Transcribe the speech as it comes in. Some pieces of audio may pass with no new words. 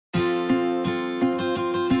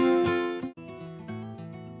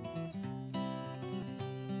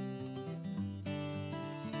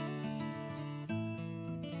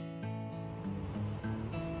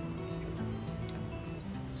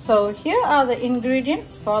So here are the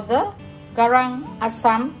ingredients for the Gerang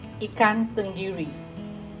Asam Ikan Tenggiri,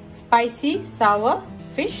 spicy sour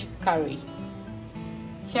fish curry.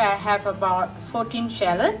 Here I have about 14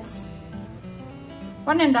 shallots,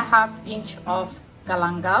 1.5 inch of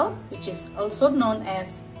galangal, which is also known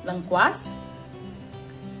as lemongrass,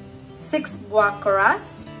 6 buah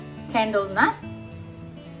keras, candlenut.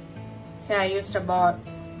 Here I used about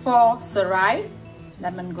 4 serai,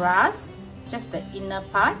 lemongrass, just the inner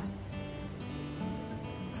part,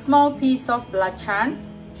 small piece of belachan,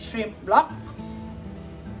 shrimp block,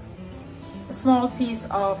 a small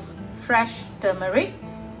piece of fresh turmeric,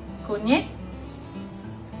 kunyit,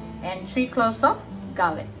 and 3 cloves of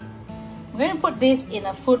garlic. I'm going to put this in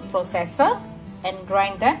a food processor and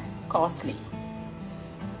grind them coarsely.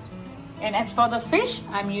 And as for the fish,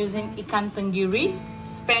 I'm using ikan tenggiri,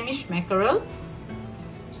 Spanish mackerel.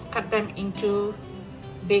 Just cut them into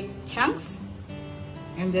big chunks,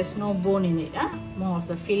 and there's no bone in it, more of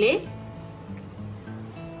the fillet.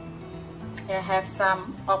 Here I have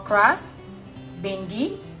some okras,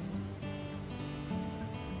 bendi,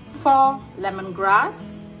 4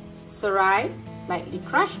 lemongrass, serai, lightly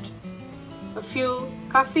crushed, a few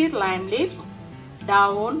kaffir lime leaves,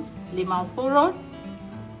 daun limau purut,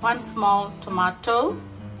 1 small tomato,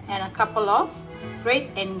 and a couple of red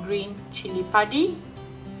and green chili padi,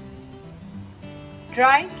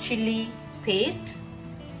 dry chili paste.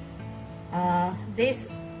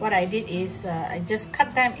 What I did is I just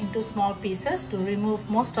cut them into small pieces to remove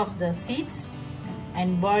most of the seeds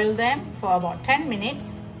and boil them for about 10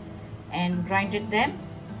 minutes and grinded them.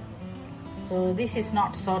 So this is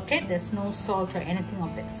not sauteed, there's no salt or anything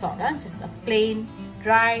of that sort, just a plain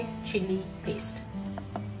dry chili paste.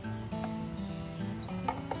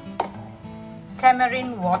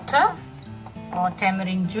 Tamarind water or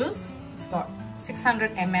tamarind juice, it's about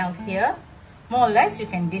 600 ml here. More or less you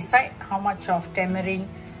can decide how much of tamarind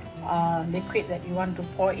liquid that you want to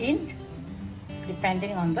pour in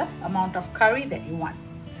depending on the amount of curry that you want.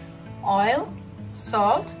 Oil,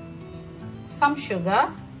 salt, some sugar,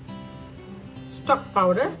 stock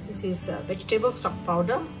powder, this is vegetable stock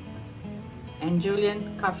powder, and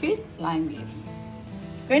julienne kaffir lime leaves.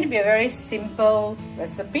 It's going to be a very simple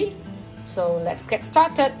recipe, so let's get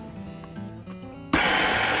started.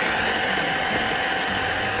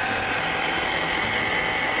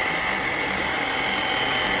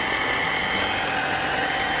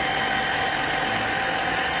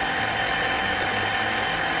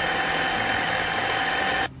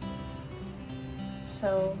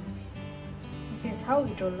 So this is how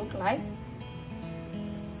it will look like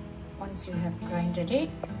once you have grinded it.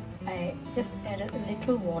 I just added a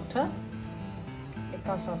little water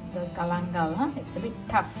because of the galangal, it's a bit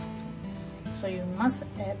tough, so you must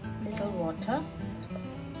add little water.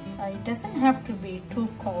 It doesn't have to be too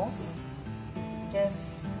coarse,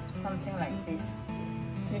 just something like this.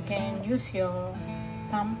 You can use your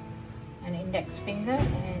thumb and index finger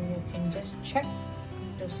and you can just check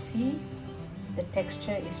to see the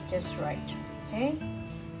texture is just right. Okay,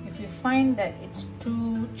 if you find that it's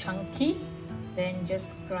too chunky, then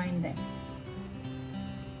just grind them.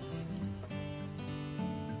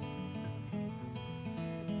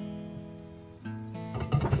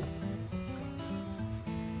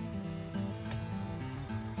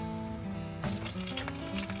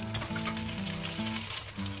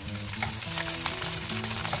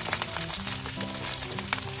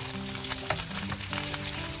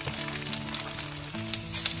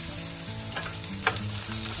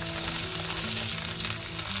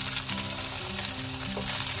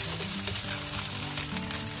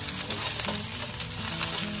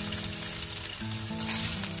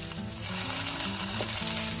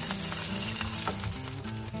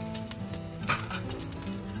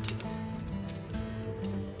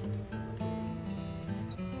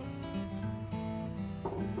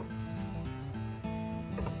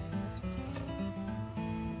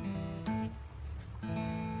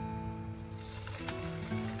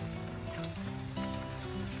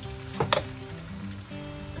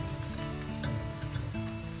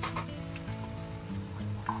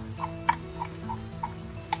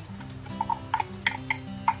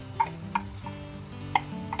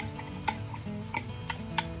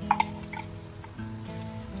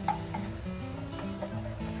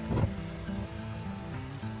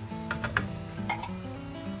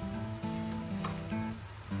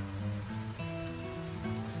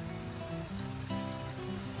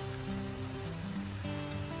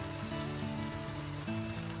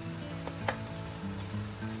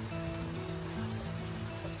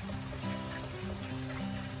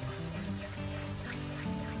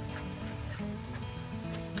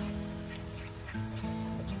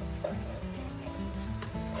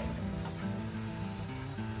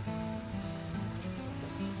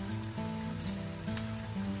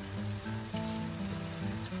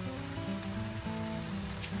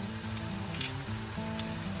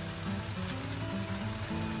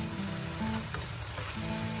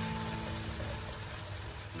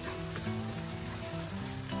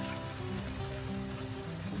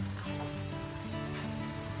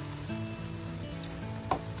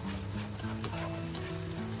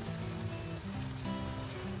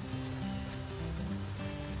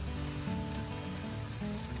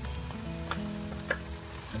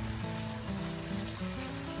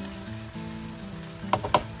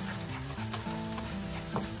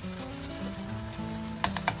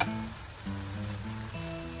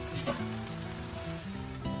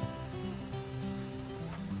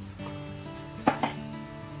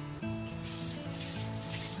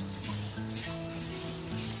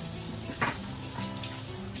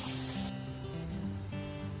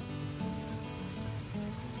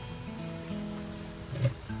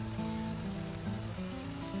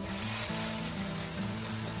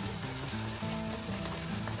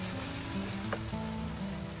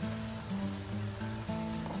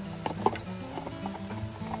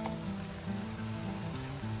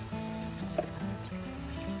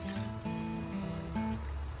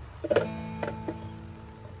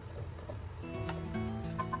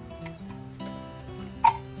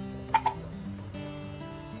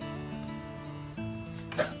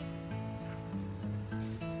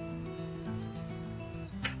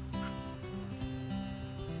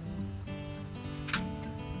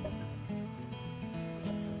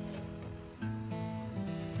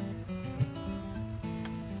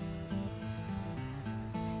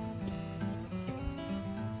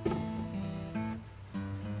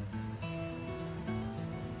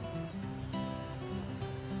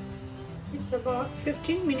 It's about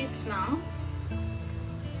 15 minutes now. You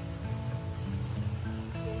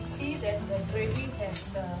can see that the gravy has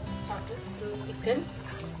started to thicken.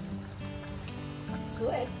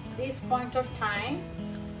 So at this point of time,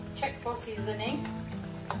 check for seasoning.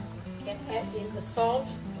 You can add in the salt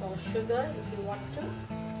or sugar if you want to.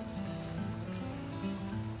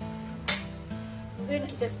 I'm going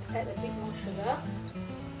to just add a bit more sugar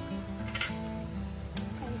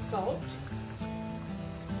and salt.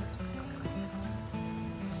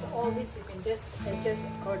 So all this you can just adjust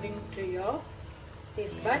according to your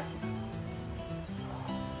taste bud.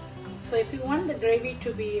 So if you want the gravy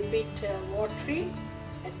to be a bit watery,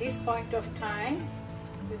 at this point of time,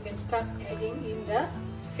 you can start adding in the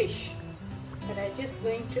fish. But I'm just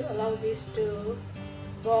going to allow this to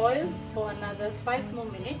boil for another 5 more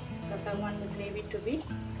minutes because I want the gravy to be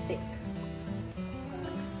thick.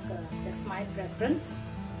 That's my preference.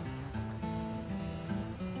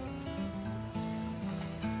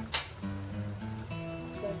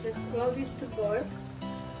 So just allow this to boil.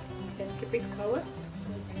 You can keep it covered.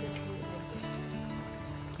 So you can just leave it like this.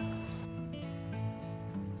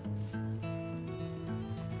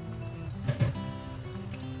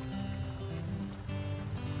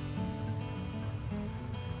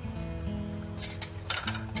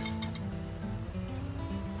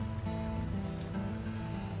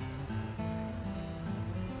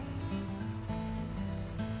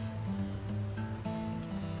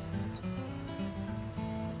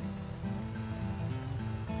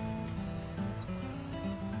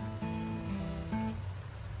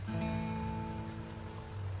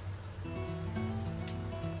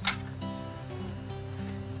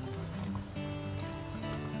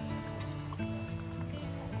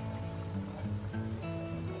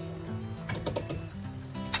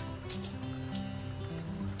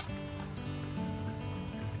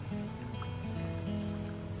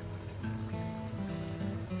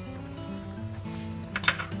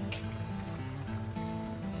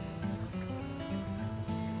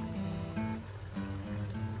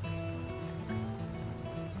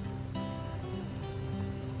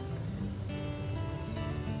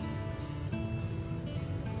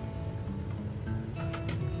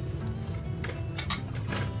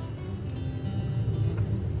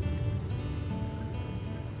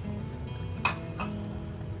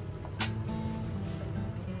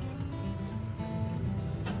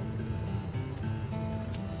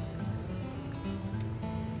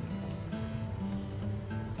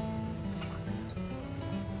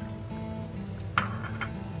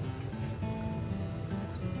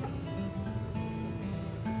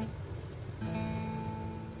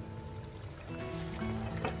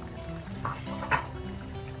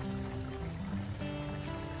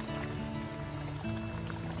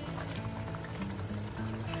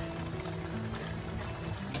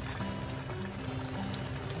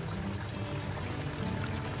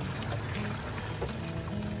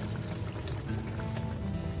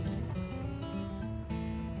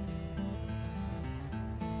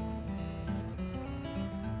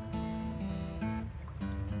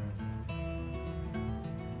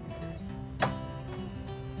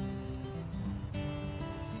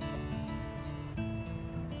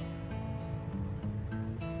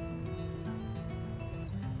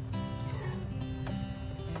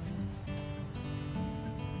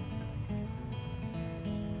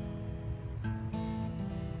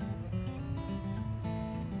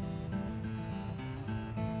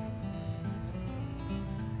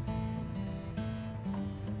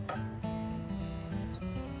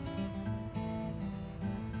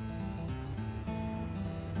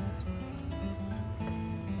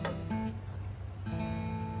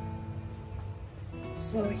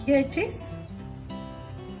 So here it is,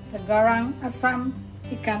 the Gerang Asam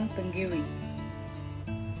Ikan Tenggiri.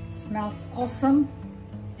 Smells awesome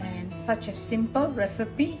and such a simple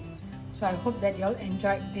recipe. So I hope that you all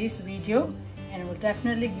enjoyed this video and will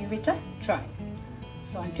definitely give it a try.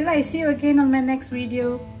 So until I see you again on my next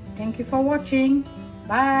video, thank you for watching.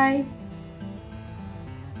 Bye.